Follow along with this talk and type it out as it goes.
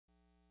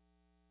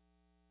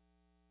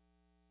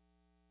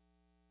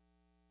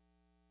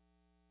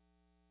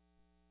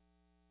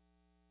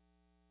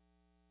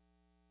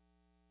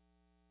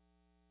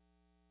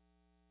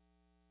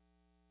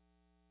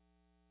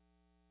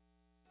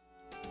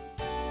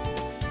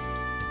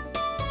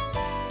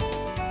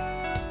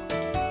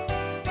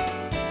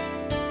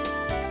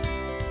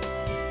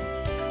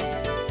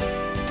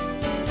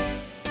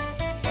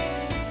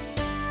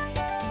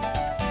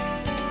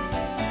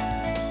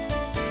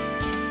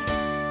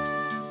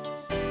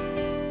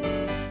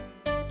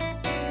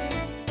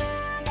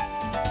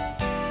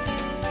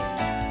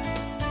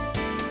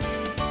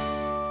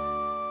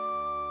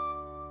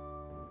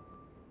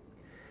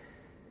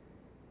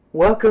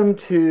Welcome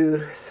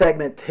to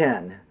segment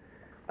 10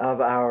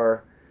 of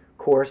our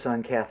course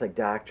on Catholic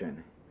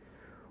doctrine.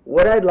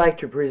 What I'd like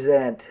to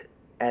present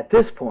at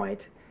this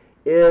point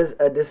is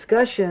a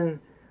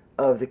discussion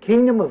of the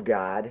kingdom of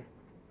God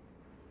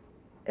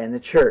and the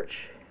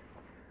church.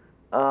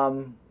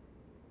 And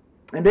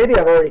maybe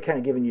I've already kind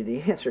of given you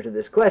the answer to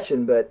this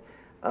question, but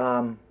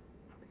I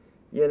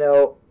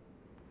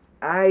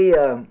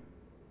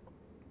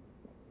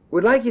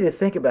would like you to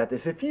think about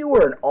this. If you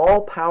were an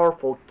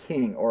all-powerful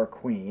king or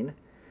queen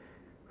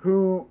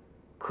who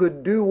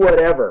could do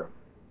whatever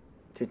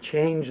to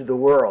change the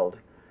world,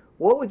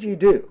 what would you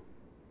do?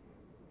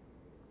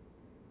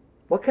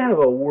 What kind of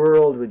a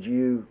world would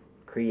you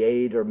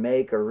create or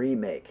make or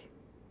remake?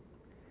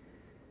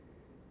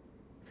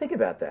 Think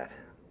about that.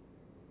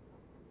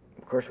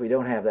 Of course, we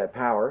don't have that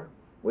power.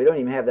 We don't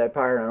even have that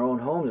power in our own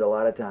homes a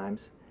lot of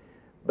times.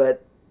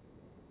 But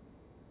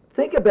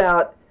think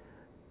about,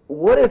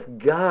 what if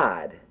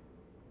God,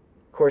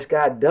 of course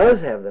God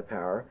does have the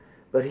power,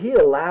 but He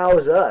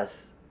allows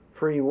us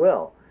free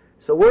will.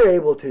 So we're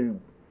able to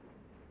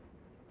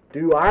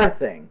do our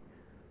thing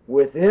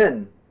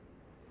within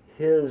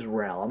His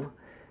realm.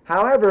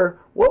 However,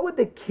 what would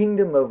the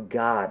kingdom of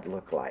God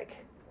look like?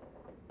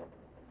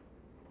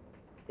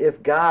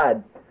 If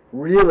God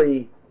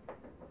really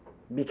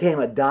became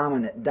a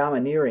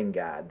domineering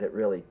God that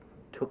really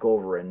took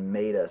over and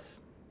made us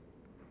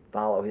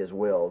follow His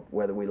will,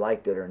 whether we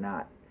liked it or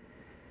not.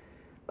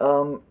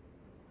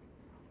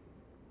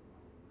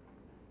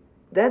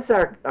 That's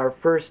our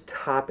first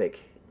topic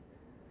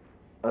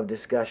of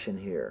discussion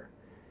here.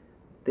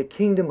 The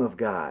kingdom of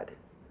God.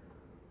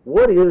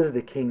 What is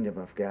the kingdom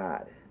of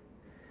God?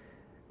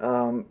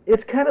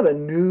 It's kind of a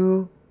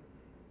new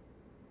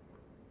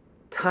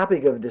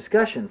topic of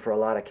discussion for a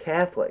lot of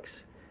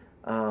Catholics.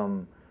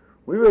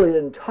 We really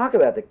didn't talk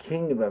about the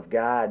kingdom of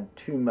God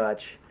too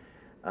much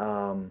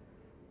in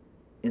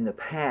the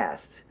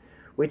past.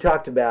 We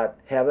talked about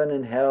heaven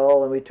and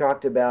hell, and we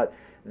talked about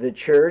the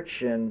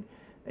church, and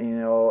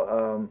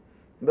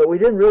but we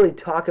didn't really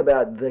talk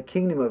about the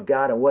kingdom of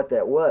God and what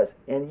that was.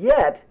 And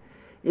yet,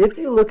 if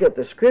you look at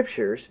the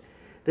scriptures,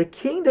 the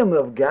kingdom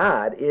of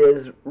God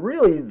is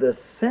really the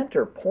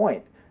center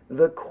point,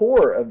 the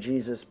core of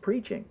Jesus'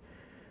 preaching.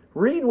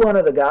 Read one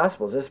of the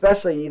Gospels,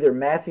 especially either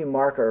Matthew,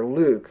 Mark, or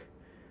Luke,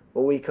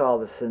 what we call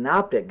the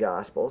Synoptic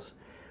Gospels.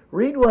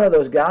 Read one of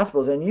those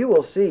Gospels and you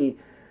will see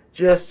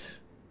just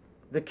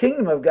the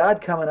kingdom of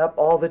God coming up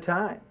all the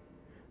time.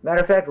 Matter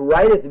of fact,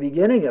 right at the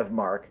beginning of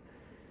Mark,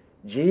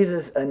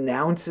 Jesus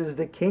announces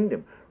the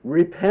kingdom.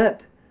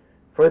 Repent,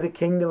 for the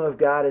kingdom of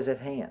God is at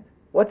hand.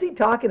 What's He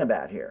talking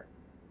about here?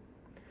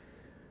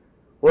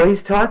 Well,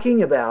 He's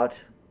talking about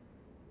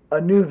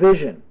a new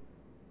vision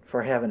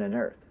for heaven and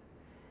earth.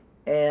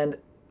 And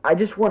I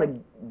just want to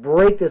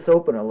break this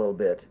open a little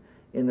bit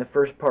in the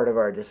first part of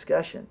our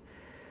discussion.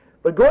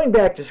 But going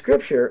back to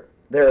Scripture,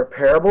 there are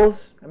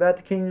parables about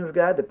the kingdom of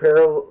God. The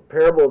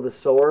parable of the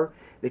sower,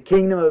 the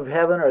kingdom of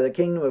heaven or the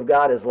kingdom of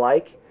God is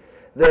like.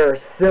 There are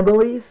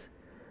similes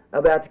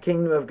about the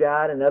kingdom of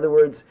God. In other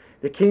words,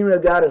 the kingdom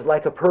of God is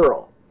like a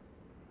pearl.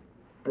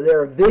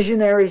 There are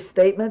visionary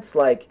statements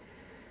like,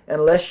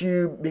 unless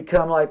you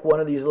become like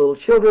one of these little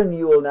children,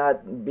 you will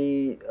not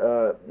be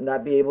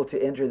able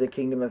to enter the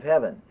kingdom of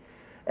heaven.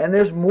 And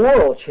there's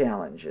moral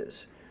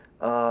challenges.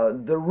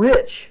 The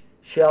rich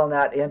shall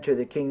not enter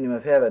the kingdom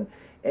of heaven.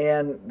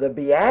 And the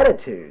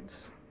Beatitudes,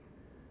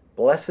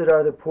 blessed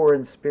are the poor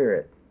in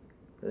spirit,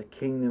 the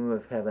kingdom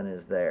of heaven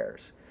is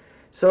theirs.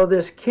 So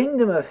this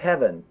kingdom of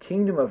heaven,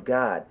 kingdom of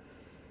God,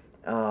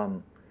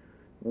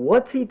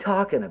 what's He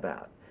talking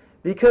about?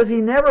 Because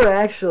He never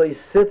actually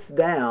sits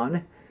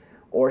down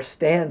or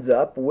stands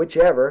up,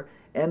 whichever,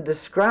 and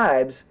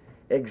describes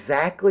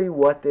exactly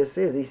what this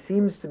is. He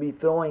seems to be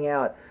throwing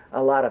out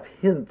a lot of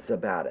hints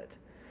about it.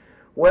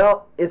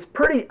 Well, it's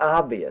pretty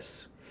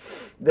obvious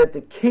that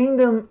the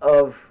kingdom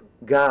of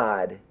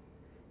God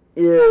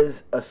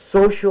is a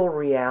social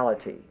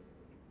reality.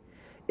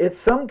 It's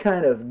some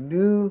kind of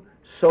new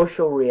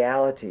social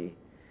reality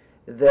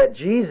that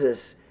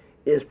Jesus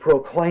is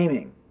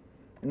proclaiming,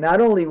 not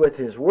only with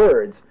His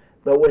words,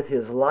 but with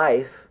His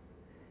life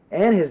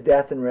and His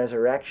death and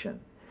resurrection.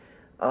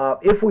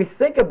 If we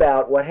think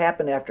about what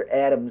happened after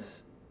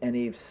Adam's and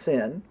Eve's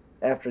sin,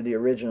 after the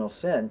original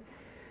sin,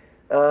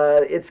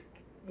 it's,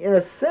 in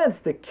a sense,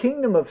 the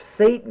kingdom of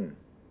Satan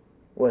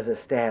was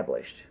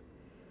established.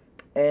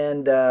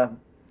 And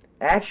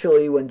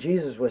actually, when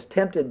Jesus was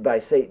tempted by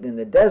Satan in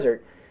the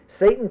desert,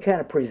 Satan kind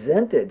of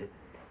presented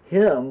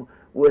Him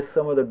with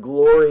some of the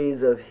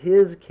glories of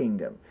his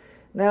kingdom.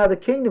 Now, the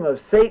kingdom of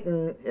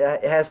Satan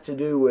has to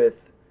do with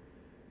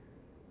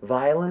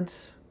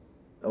violence,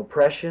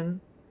 oppression,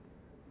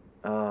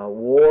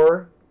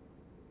 war,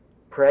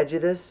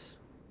 prejudice,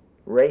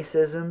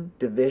 racism,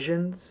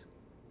 divisions.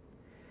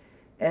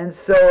 And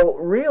so,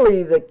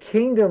 really, the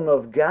kingdom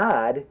of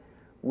God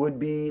would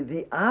be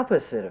the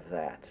opposite of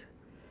that.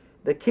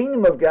 The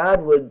kingdom of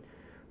God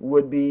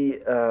would be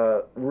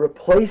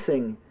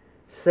replacing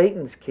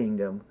Satan's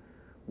kingdom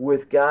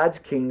with God's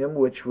kingdom,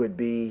 which would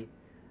be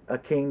a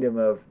kingdom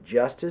of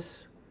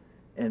justice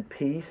and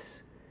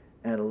peace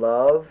and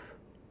love,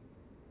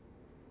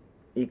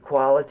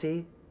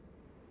 equality,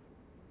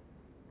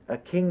 a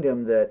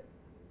kingdom that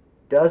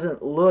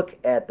doesn't look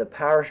at the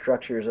power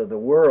structures of the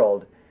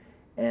world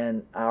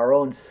and our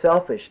own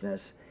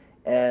selfishness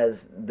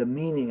as the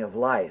meaning of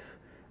life,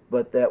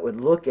 but that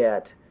would look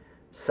at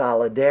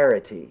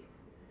solidarity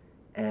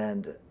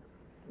and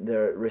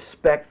the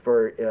respect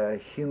for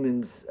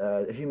human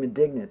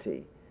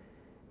dignity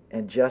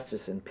and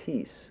justice and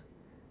peace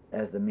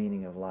as the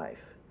meaning of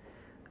life.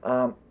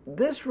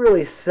 This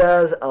really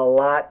says a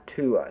lot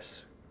to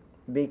us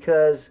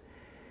because,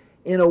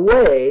 in a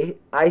way,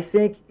 I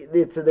think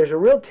there's a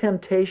real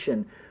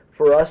temptation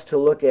for us to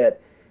look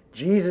at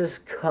Jesus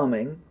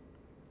coming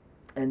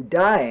and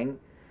dying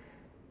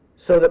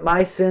so that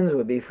my sins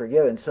would be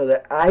forgiven, so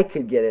that I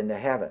could get into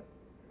heaven.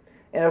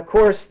 And of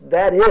course,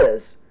 that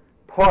is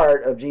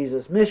part of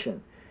Jesus'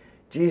 mission.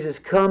 Jesus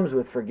comes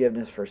with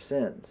forgiveness for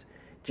sins.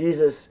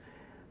 Jesus,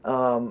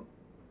 the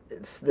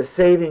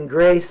saving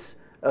grace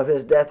of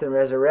his death and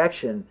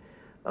resurrection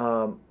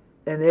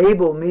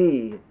enable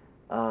me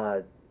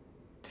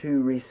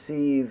to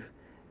receive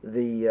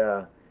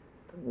the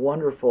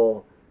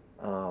wonderful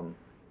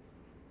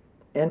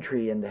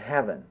entry into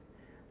heaven.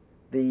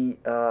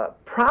 The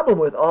problem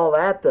with all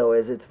that, though,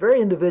 is it's very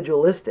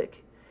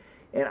individualistic.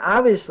 And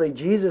obviously,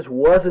 Jesus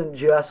wasn't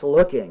just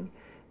looking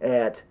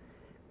at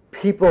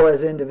people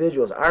as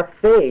individuals. Our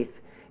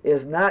faith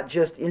is not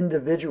just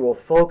individual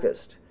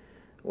focused.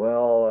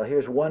 Well,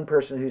 here's one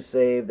person who's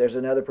saved, there's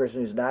another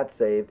person who's not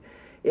saved.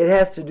 It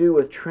has to do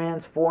with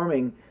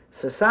transforming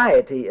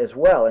society as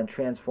well and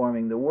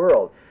transforming the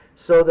world.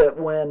 So that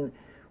when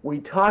we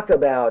talk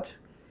about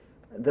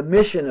the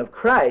mission of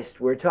Christ,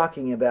 we're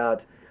talking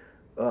about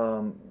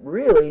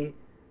really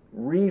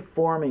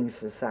reforming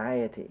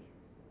society,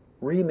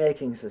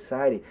 remaking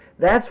society.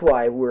 That's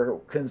why we're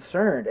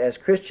concerned as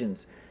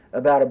Christians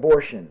about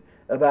abortion,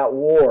 about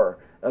war,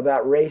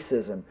 about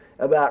racism,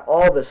 about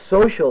all the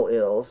social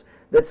ills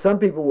that some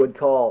people would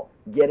call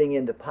getting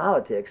into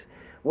politics.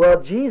 Well,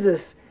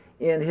 Jesus,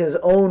 in his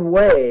own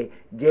way,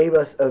 gave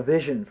us a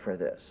vision for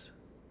this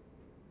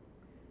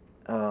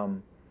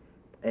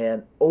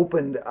and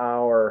opened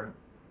our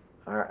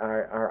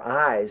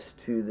eyes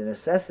to the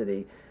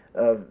necessity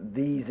of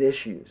these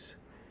issues.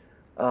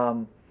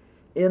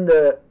 In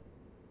the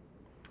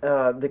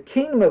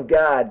kingdom of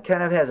God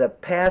kind of has a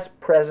past,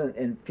 present,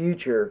 and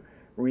future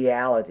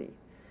reality.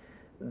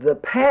 The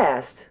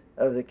past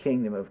of the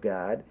kingdom of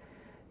God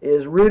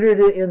is rooted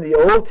in the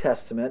Old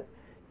Testament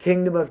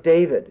kingdom of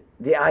David,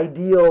 the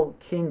ideal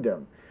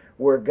kingdom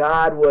where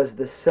God was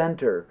the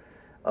center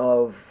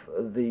of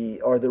the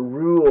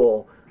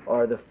rule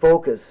or the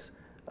focus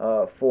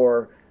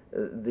for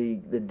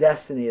the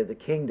destiny of the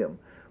kingdom.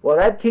 Well,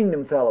 that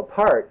kingdom fell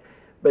apart,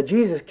 but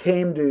Jesus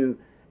came to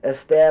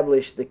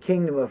establish the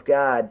kingdom of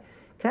God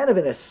kind of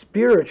in a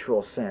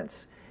spiritual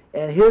sense,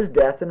 and his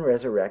death and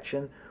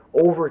resurrection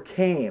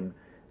overcame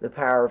the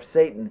power of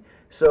Satan.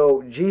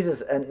 So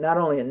Jesus not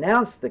only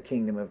announced the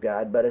kingdom of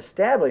God, but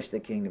established the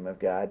kingdom of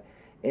God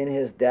in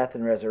his death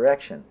and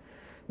resurrection.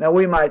 Now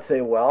we might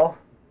say, well,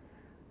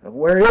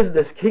 where is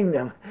this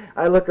kingdom?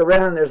 I look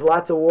around, there's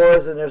lots of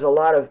wars, and there's a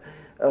lot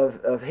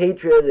of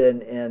hatred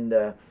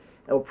and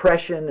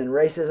oppression and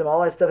racism.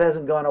 All that stuff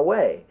hasn't gone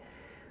away.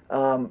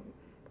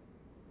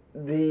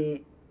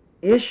 The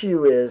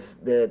issue is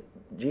that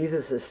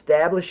Jesus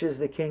establishes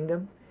the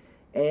kingdom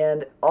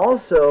and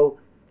also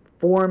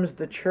forms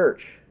the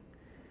church.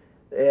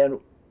 And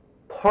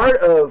part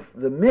of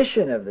the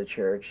mission of the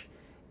church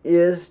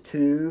is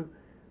to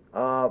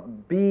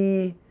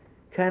be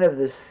kind of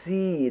the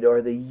seed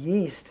or the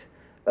yeast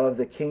of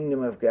the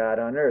kingdom of God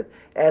on earth.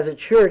 As a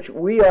church,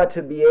 we ought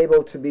to be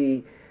able to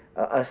be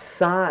a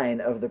sign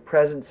of the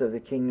presence of the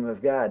kingdom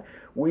of God.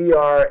 We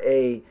are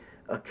a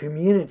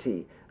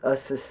community, a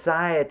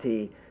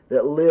society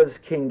that lives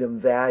kingdom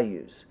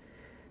values.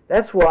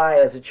 That's why,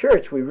 as a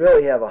church, we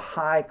really have a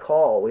high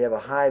call, we have a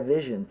high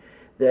vision,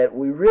 that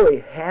we really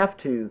have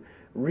to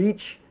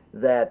reach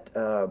that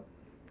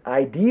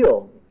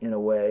ideal, in a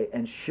way,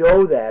 and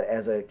show that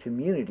as a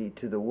community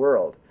to the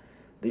world.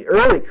 The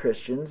early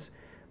Christians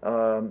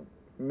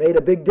made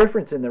a big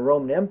difference in the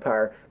Roman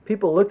Empire.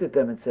 People looked at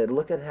them and said,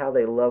 look at how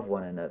they love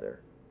one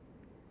another.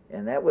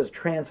 And that was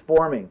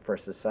transforming for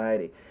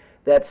society.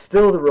 That's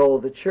still the role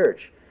of the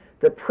church.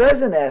 The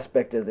present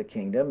aspect of the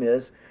kingdom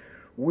is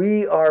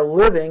we are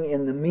living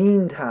in the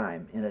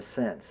meantime, in a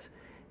sense.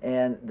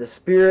 And the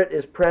Spirit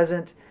is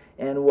present,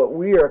 and what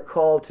we are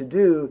called to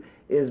do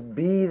is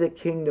be the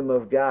kingdom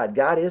of God.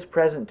 God is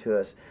present to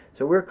us,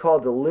 so we're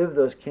called to live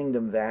those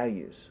kingdom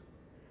values.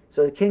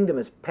 So the kingdom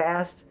is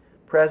past,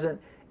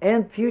 present,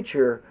 and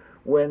future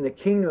when the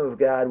kingdom of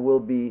God will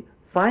be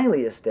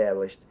finally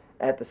established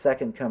at the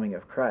second coming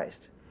of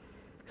Christ.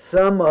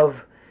 Some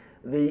of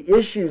the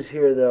issues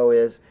here, though,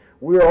 is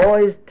we're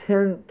always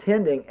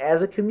tending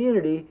as a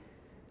community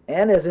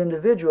and as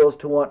individuals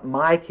to want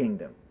my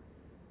kingdom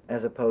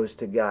as opposed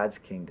to God's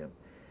kingdom.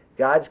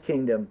 God's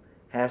kingdom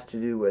has to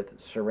do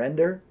with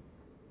surrender,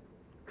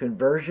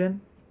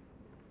 conversion.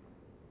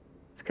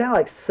 It's kind of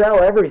like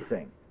sell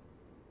everything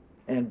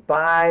and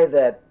buy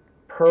that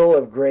pearl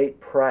of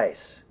great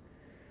price.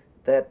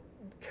 That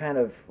kind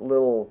of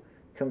little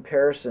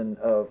comparison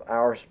of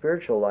our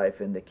spiritual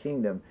life in the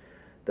kingdom.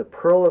 The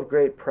pearl of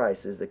great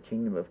price is the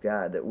kingdom of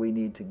God that we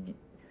need to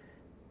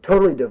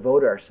totally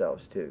devote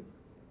ourselves to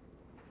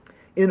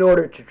in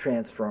order to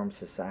transform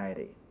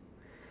society.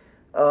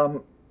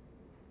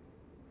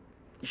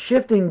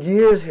 Shifting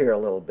gears here a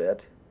little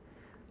bit,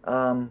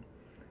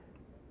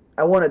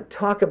 I want to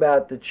talk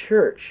about the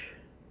church.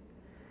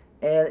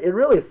 And it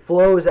really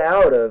flows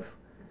out of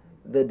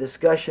the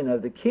discussion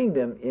of the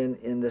kingdom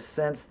in the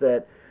sense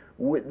that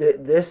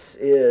this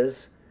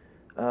is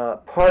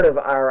part of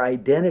our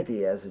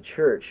identity as a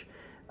church,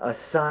 a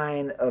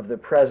sign of the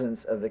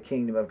presence of the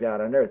kingdom of God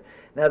on earth.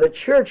 Now, the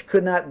church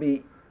could not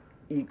be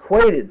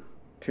equated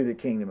to the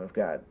kingdom of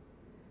God.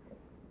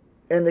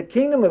 And the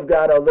kingdom of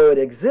God, although it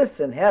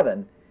exists in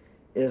heaven,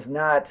 is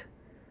not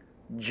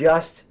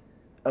just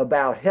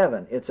about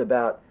heaven. It's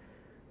about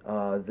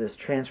this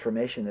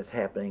transformation that's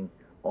happening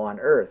on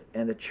earth,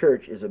 and the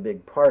church is a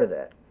big part of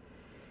that.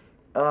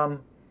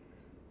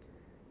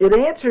 It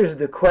answers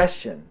the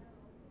question,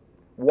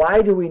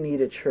 why do we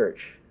need a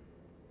church?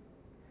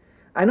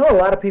 I know a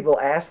lot of people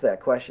ask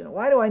that question.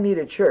 Why do I need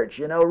a church?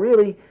 You know,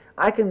 really,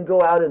 I can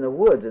go out in the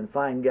woods and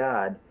find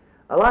God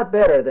a lot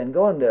better than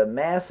going to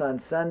Mass on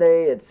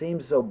Sunday. It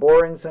seems so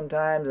boring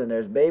sometimes, and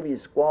there's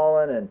babies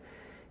squalling,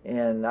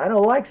 and I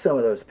don't like some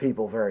of those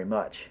people very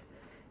much.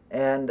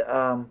 And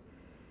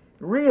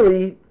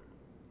really,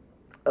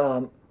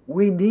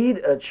 we need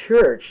a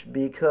church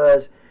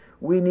because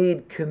we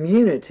need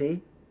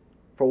community,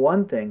 for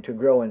one thing, to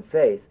grow in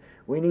faith.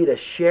 We need a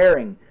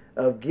sharing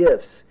of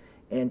gifts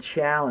and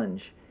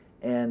challenge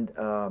and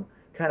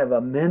kind of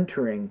a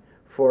mentoring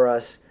for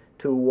us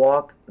to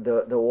walk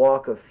the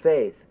walk of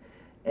faith.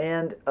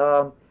 And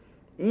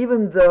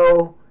even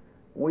though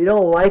we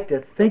don't like to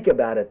think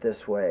about it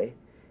this way,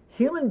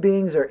 human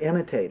beings are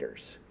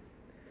imitators.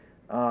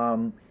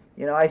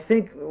 You know, I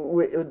think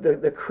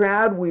the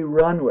crowd we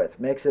run with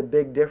makes a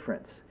big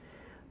difference.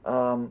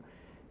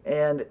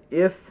 And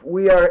if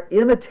we are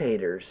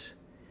imitators,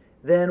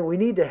 then we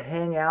need to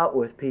hang out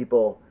with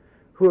people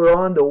who are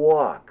on the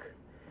walk.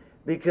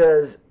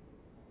 Because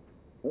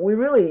we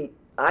really,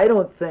 I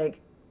don't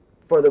think,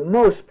 for the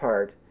most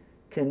part,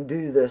 can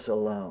do this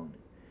alone.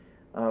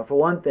 For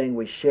one thing,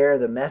 we share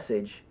the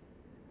message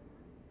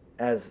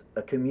as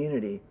a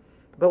community,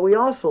 but we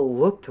also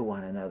look to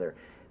one another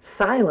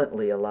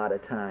silently a lot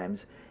of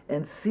times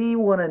and see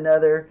one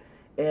another,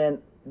 and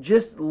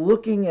just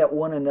looking at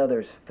one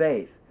another's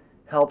faith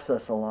helps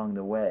us along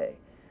the way.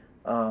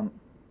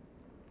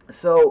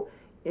 So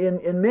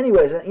in many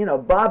ways, you know,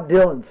 Bob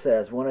Dylan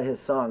says, one of his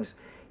songs,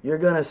 you're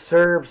going to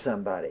serve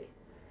somebody.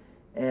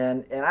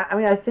 And I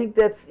mean, I think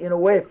that's, in a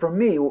way, for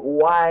me,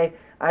 why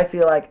I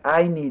feel like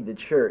I need the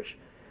church.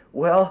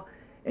 Well,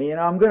 you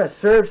know, I'm going to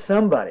serve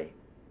somebody.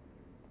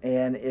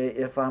 And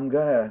if I'm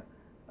going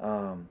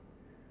to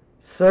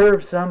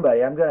serve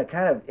somebody, I'm going to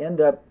kind of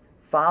end up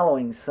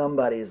following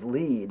somebody's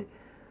lead.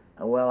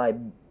 Well,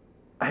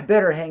 I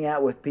better hang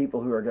out with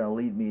people who are going to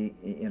lead me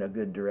in a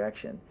good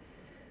direction.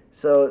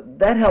 So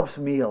that helps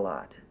me a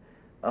lot.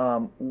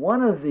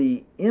 One of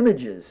the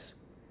images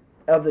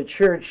of the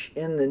church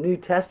in the New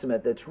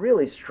Testament that's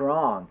really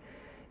strong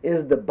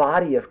is the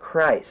body of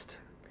Christ.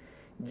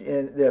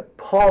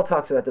 Paul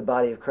talks about the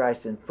body of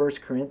Christ in 1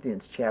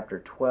 Corinthians chapter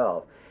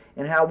 12,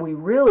 and how we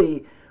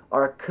really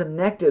are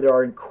connected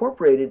or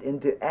incorporated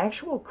into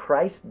actual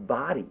Christ's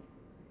body.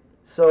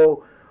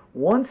 So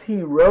once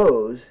he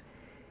rose,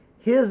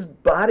 his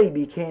body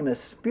became a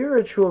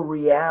spiritual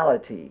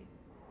reality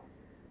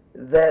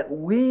that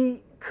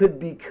we could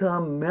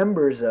become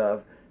members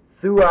of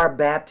through our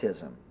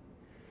baptism.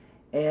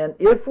 And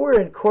if we're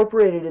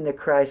incorporated into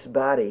Christ's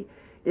body,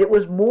 it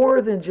was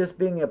more than just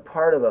being a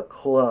part of a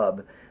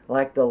club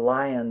like the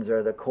Lions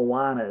or the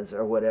Kiwanis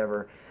or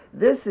whatever.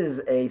 This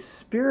is a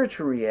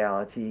spiritual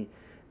reality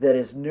that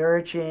is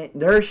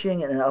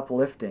nourishing and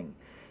uplifting.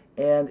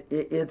 And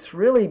it's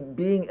really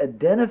being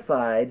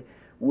identified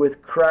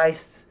with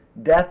Christ's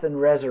death and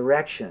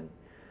resurrection.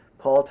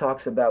 Paul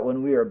talks about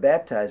when we are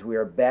baptized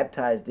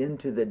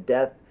into the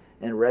death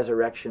and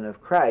resurrection of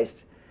Christ.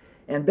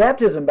 And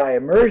baptism by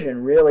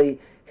immersion really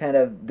kind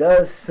of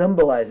does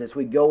symbolize this.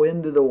 We go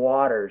into the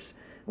waters,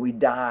 we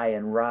die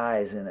and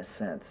rise in a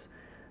sense.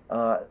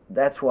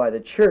 That's why the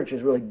church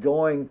is really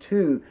going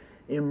to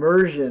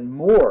immersion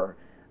more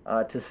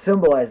to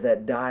symbolize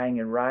that dying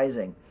and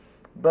rising.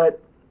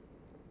 But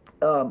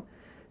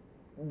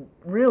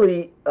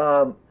really,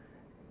 Paul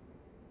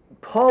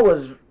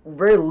was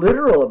very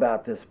literal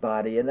about this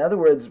body. In other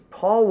words,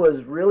 Paul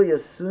was really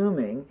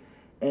assuming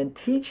and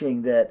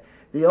teaching that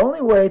the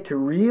only way to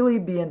really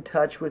be in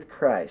touch with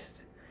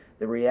Christ,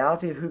 the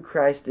reality of who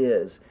Christ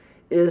is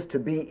to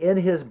be in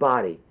his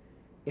body,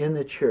 in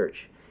the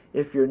church.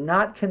 If you're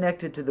not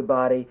connected to the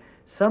body,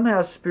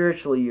 somehow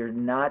spiritually you're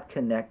not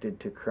connected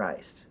to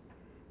Christ.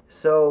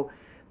 So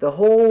the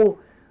whole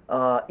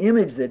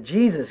image that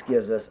Jesus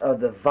gives us of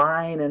the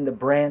vine and the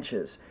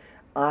branches.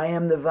 I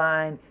am the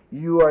vine,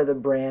 you are the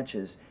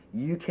branches.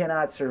 You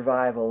cannot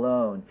survive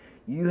alone.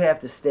 You have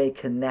to stay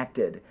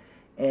connected.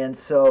 And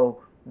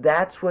so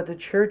that's what the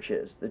church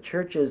is. The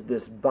church is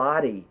this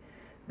body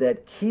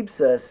that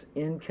keeps us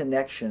in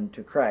connection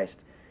to Christ,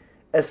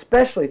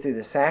 especially through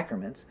the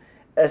sacraments,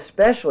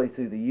 especially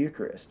through the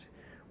Eucharist.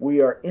 We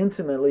are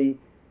intimately,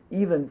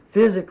 even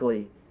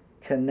physically,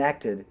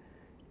 connected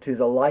to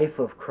the life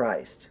of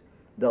Christ,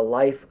 the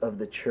life of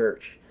the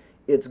church.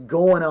 It's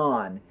going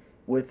on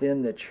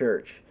within the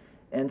church.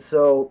 And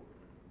so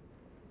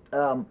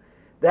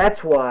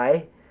that's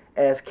why,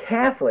 as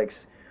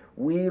Catholics,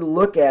 we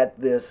look at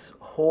this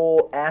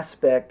whole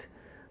aspect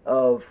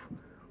of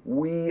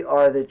we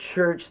are the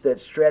church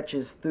that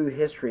stretches through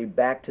history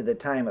back to the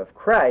time of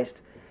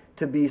Christ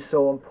to be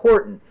so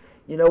important.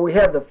 You know, we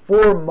have the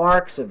 4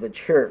 marks of the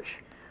church.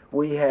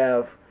 We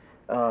have,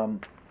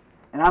 and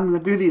I'm going to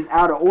do these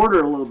out of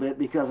order a little bit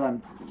because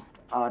I'm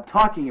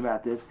talking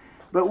about this,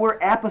 but we're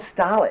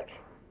apostolic.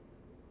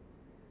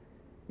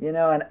 You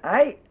know, and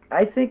I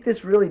think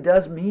this really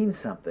does mean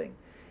something.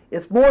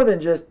 It's more than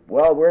just,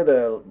 well, we're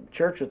the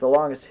church with the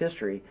longest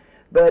history,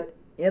 but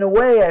in a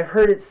way I've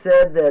heard it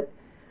said that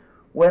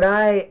when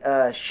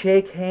I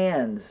shake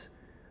hands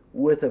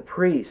with a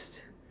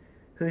priest,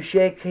 who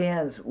shakes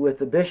hands with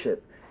the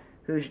bishop,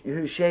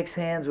 who shakes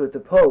hands with the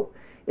pope,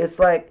 it's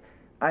like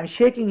I'm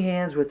shaking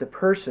hands with the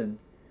person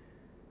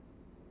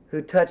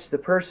who touched the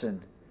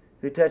person,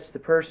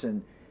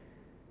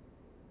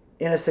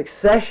 in a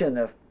succession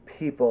of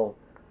people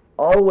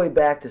all the way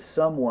back to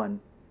someone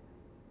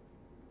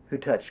who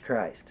touched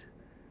Christ.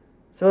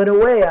 So in a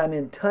way, I'm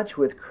in touch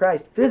with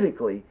Christ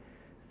physically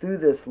through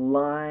this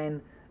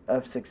line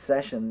of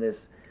succession,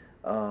 this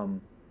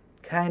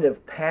kind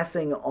of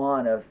passing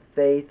on of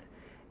faith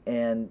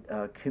and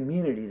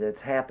community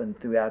that's happened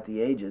throughout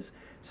the ages.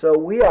 So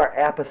we are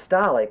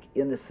apostolic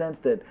in the sense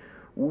that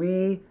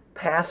we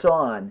pass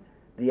on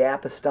the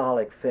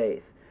apostolic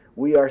faith.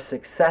 We are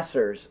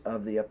successors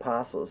of the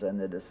apostles and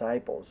the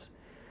disciples.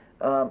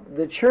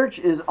 The church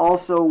is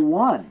also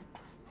one.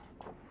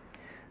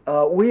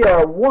 We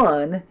are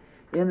one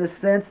in the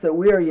sense that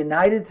we are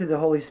united through the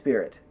Holy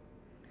Spirit.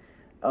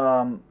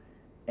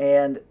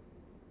 And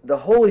the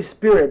Holy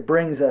Spirit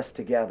brings us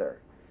together.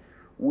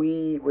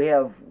 We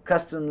have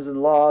customs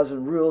and laws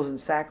and rules and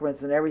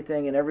sacraments and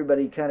everything, and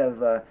everybody kind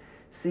of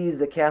sees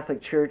the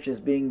Catholic Church as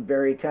being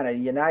very kind of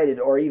united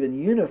or even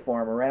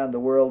uniform around the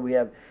world. We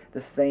have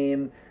the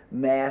same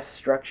mass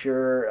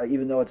structure,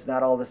 even though it's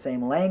not all the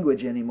same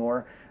language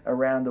anymore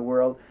around the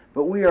world.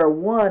 But we are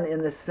one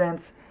in the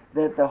sense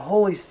that the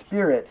Holy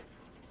Spirit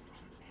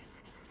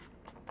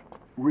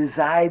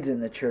resides in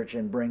the church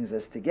and brings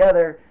us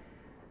together.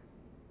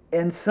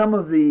 And some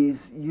of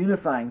these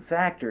unifying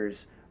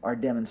factors are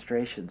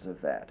demonstrations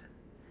of that.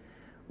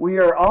 We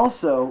are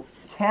also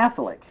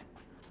Catholic.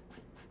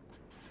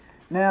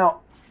 Now,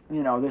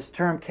 you know, this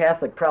term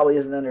Catholic probably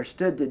isn't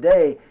understood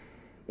today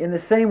in the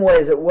same way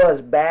as it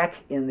was back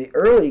in the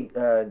early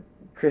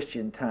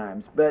Christian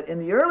times. But in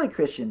the early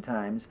Christian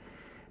times,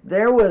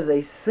 there was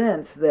a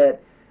sense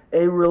that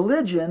a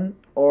religion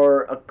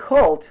or a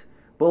cult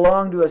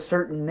belonged to a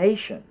certain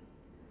nation.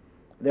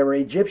 There were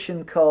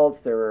Egyptian cults,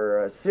 there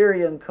were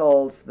Syrian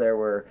cults, there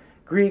were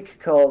Greek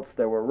cults,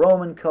 there were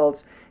Roman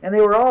cults, and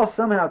they were all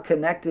somehow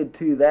connected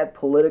to that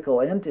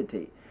political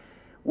entity.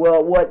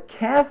 Well, what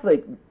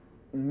Catholic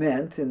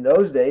meant in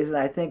those days, and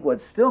I think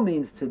what still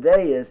means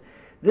today, is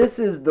this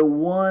is the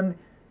one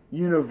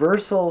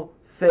universal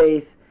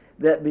faith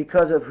that,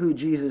 because of who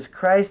Jesus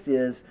Christ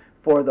is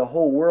for the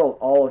whole world,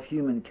 all of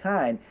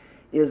humankind,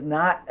 is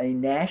not a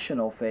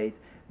national faith,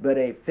 but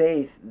a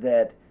faith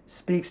that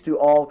speaks to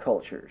all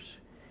cultures.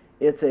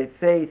 It's a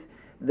faith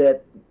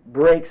that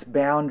breaks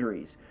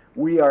boundaries.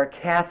 We are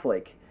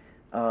Catholic,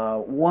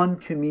 one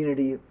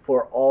community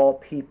for all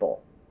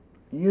people.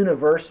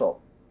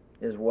 Universal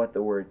is what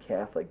the word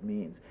Catholic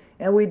means.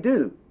 And we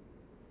do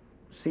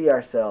see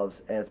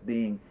ourselves as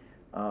being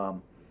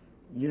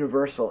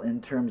universal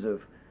in terms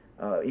of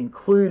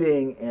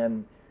including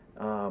and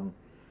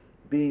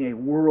being a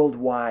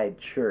worldwide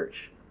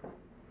church.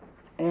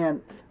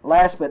 And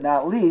last but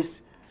not least,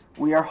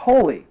 we are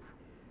holy.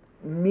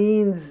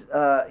 Means,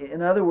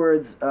 in other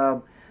words,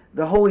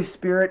 the Holy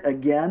Spirit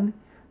again.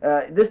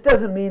 This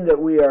doesn't mean that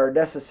we are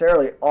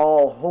necessarily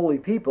all holy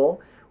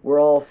people.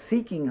 We're all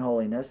seeking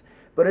holiness,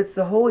 but it's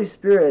the Holy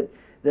Spirit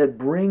that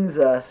brings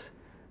us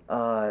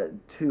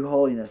to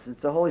holiness.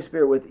 It's the Holy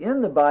Spirit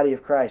within the body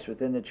of Christ,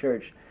 within the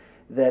church,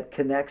 that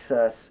connects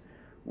us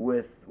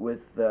with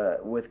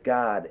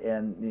God,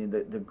 and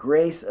the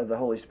grace of the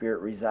Holy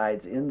Spirit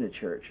resides in the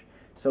church.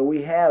 So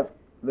we have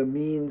the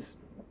means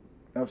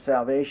of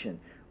salvation.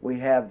 We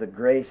have the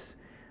grace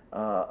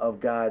of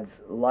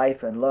God's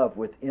life and love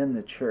within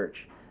the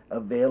church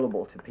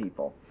available to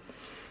people.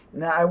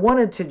 Now, I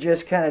wanted to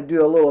just kind of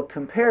do a little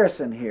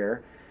comparison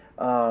here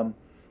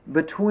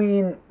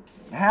between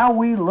how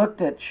we looked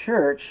at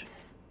church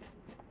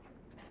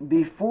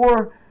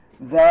before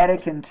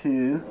Vatican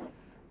II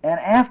and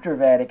after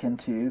Vatican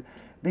II,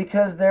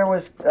 because there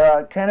was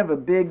kind of a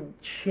big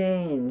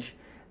change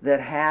that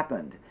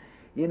happened.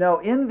 You know,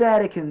 in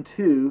Vatican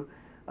II,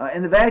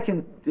 and the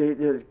Vatican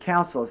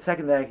Council, the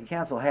Second Vatican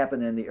Council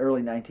happened in the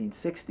early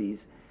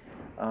 1960s,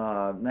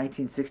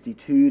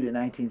 1962 to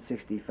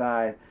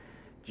 1965.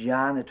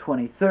 John the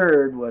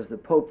 23rd was the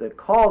Pope that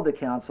called the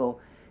council.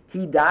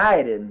 He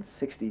died in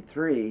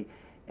 63,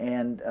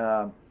 and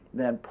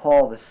then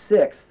Paul the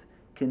Sixth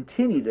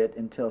continued it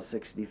until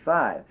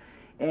 65.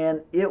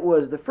 And it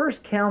was the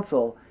first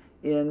council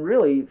in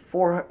really it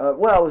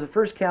was the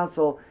first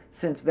council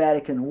since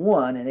Vatican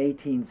I in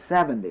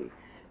 1870.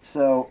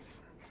 So,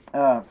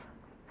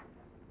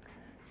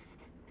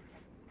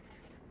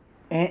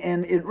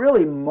 and it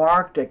really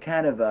marked a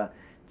kind of a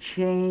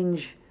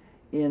change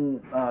in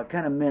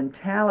kind of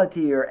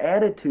mentality or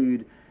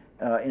attitude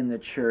in the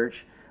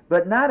church,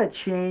 but not a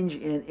change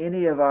in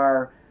any of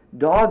our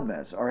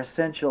dogmas or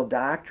essential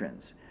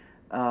doctrines.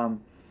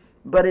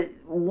 But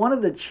one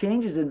of the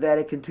changes in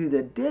Vatican II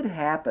that did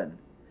happen,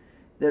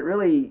 that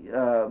really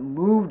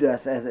moved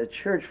us as a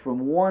church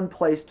from one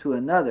place to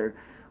another,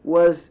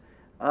 was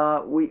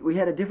we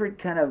had a different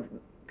kind of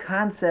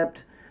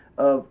concept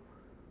of,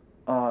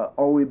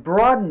 or we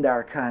broadened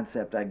our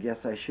concept, I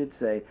guess I should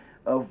say,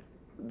 of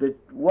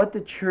what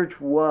the church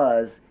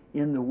was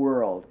in the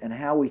world and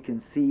how we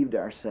conceived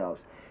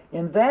ourselves.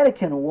 In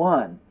Vatican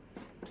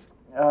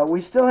I,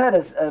 we still had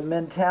a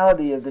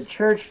mentality of the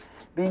church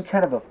being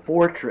kind of a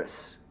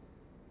fortress.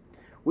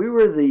 We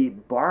were the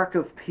bark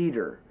of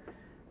Peter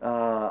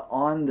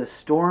on the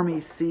stormy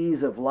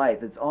seas of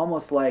life. It's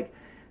almost like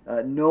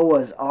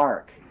Noah's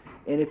Ark.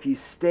 And if you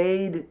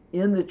stayed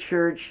in the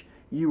church,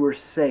 you were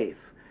safe.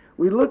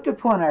 We looked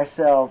upon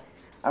ourselves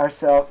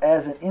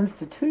as an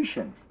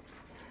institution.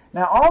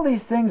 Now, all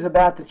these things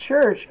about the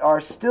church are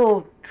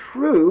still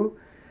true,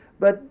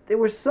 but they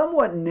were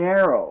somewhat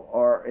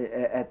narrow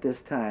at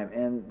this time,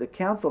 and the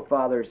Council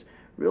Fathers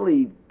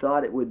really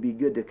thought it would be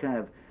good to kind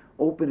of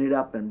open it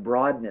up and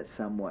broaden it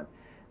somewhat.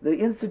 The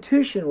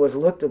institution was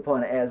looked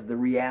upon as the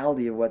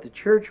reality of what the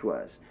church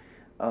was.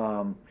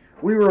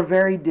 We were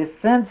very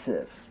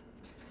defensive.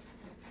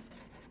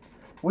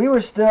 We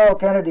were still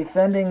kind of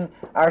defending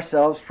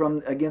ourselves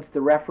against the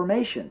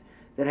Reformation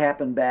that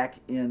happened back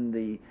in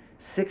the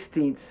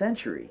 16th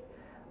century.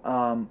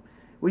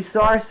 We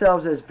saw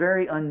ourselves as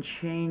very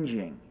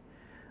unchanging.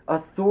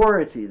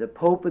 Authority, the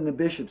Pope and the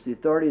bishops, the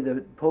authority of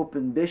the Pope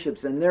and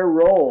bishops, and their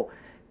role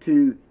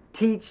to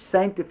teach,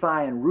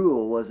 sanctify, and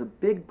rule was a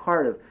big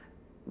part of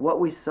what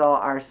we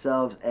saw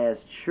ourselves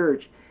as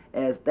church,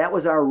 as that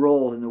was our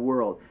role in the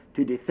world,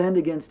 to defend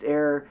against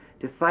error,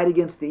 to fight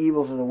against the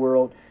evils of the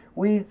world.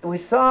 We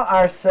saw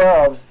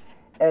ourselves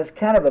as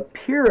kind of a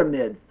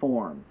pyramid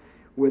form,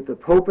 with the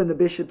Pope and the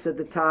bishops at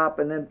the top,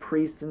 and then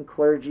priests and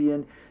clergy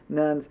and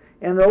nuns,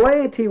 and the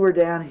laity were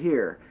down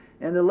here.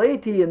 And the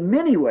laity, in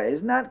many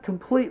ways, not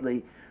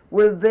completely,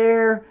 were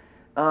there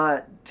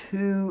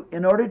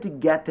in order to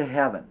get to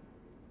heaven.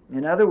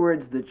 In other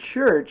words, the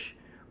church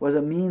was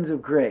a means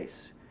of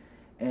grace.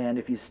 And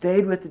if you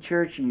stayed with the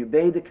church and you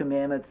obeyed the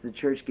commandments the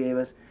church gave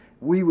us,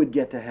 we would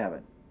get to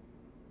heaven.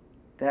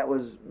 That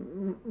was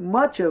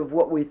much of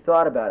what we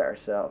thought about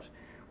ourselves.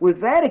 With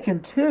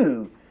Vatican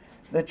II,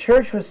 the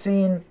church was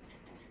seen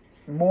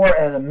more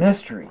as a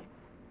mystery.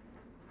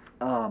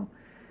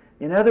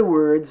 In other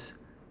words,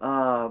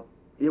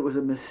 it was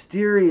a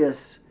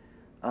mysterious,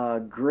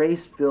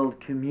 grace-filled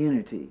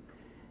community.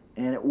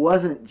 And it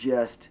wasn't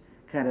just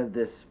kind of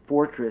this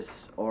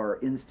fortress or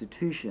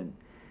institution.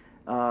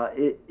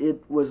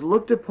 It was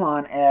looked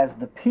upon as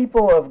the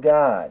people of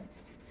God.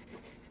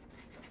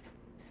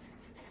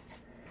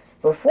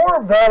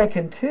 Before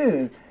Vatican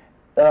II,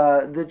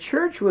 the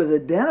church was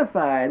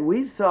identified,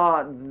 we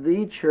saw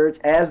the church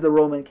as the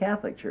Roman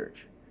Catholic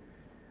Church,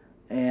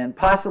 and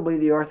possibly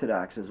the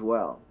Orthodox as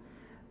well.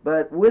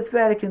 But with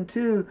Vatican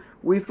II,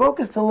 we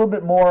focused a little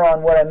bit more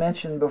on what I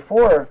mentioned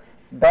before,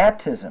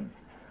 baptism.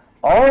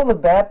 All the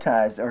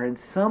baptized are in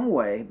some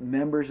way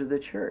members of the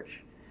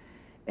church.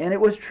 And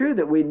it was true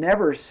that we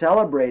never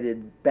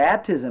celebrated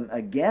baptism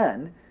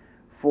again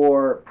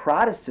for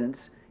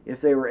Protestants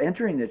if they were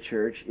entering the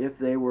church, if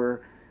they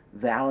were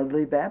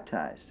validly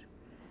baptized.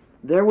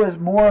 There was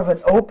more of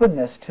an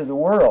openness to the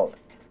world.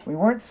 We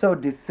weren't so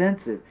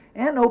defensive,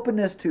 and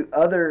openness to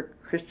other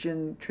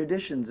Christian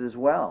traditions as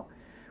well.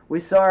 We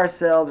saw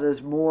ourselves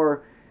as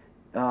more,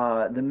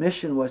 the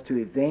mission was to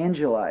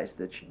evangelize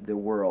the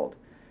world,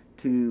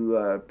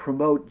 to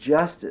promote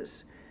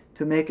justice,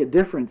 to make a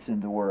difference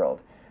in the world.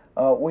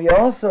 We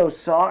also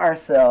saw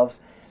ourselves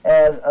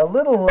as a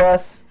little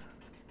less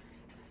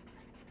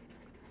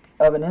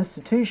of an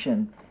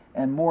institution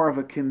and more of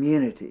a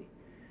community.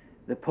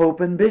 The Pope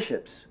and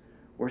bishops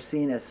were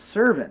seen as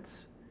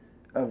servants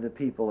of the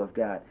people of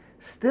God,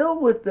 still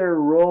with their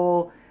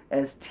role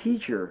as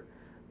teacher,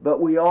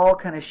 but we all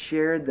kind of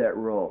shared that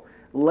role.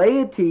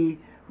 Laity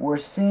were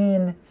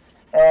seen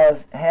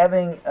as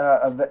having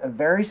a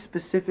very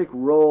specific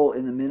role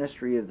in the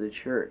ministry of the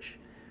church.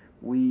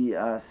 We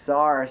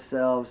saw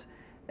ourselves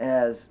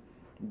as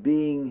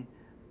being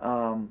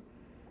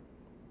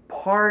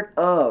part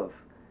of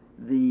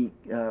the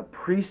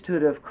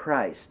priesthood of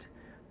Christ,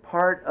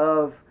 part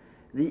of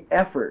the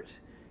effort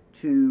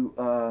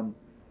to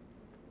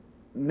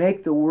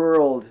make the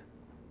world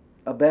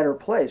a better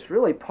place,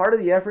 really part of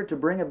the effort to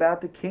bring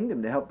about the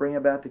kingdom, to help bring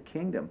about the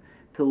kingdom,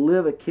 to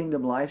live a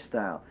kingdom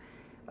lifestyle.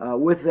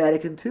 With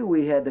Vatican II,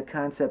 we had the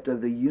concept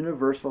of the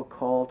universal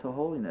call to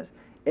holiness.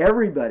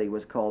 Everybody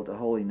was called to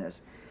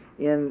holiness.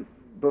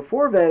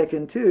 Before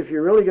Vatican II, if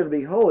you're really going to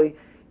be holy,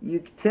 you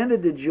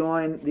tended to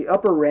join the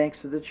upper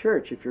ranks of the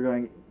church if you're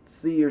going to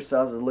see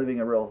yourselves as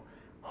living a real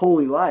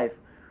holy life,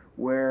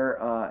 where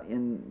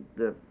in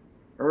the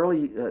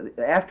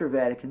after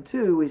Vatican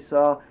II, we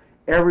saw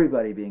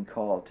everybody being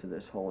called to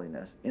this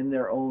holiness in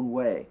their own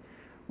way.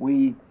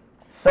 We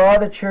saw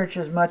the church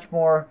as much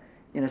more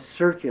in a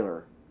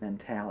circular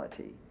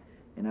mentality.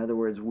 In other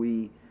words,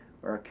 we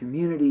are a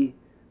community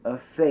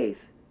of faith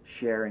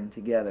sharing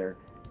together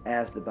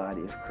as the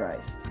body of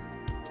Christ.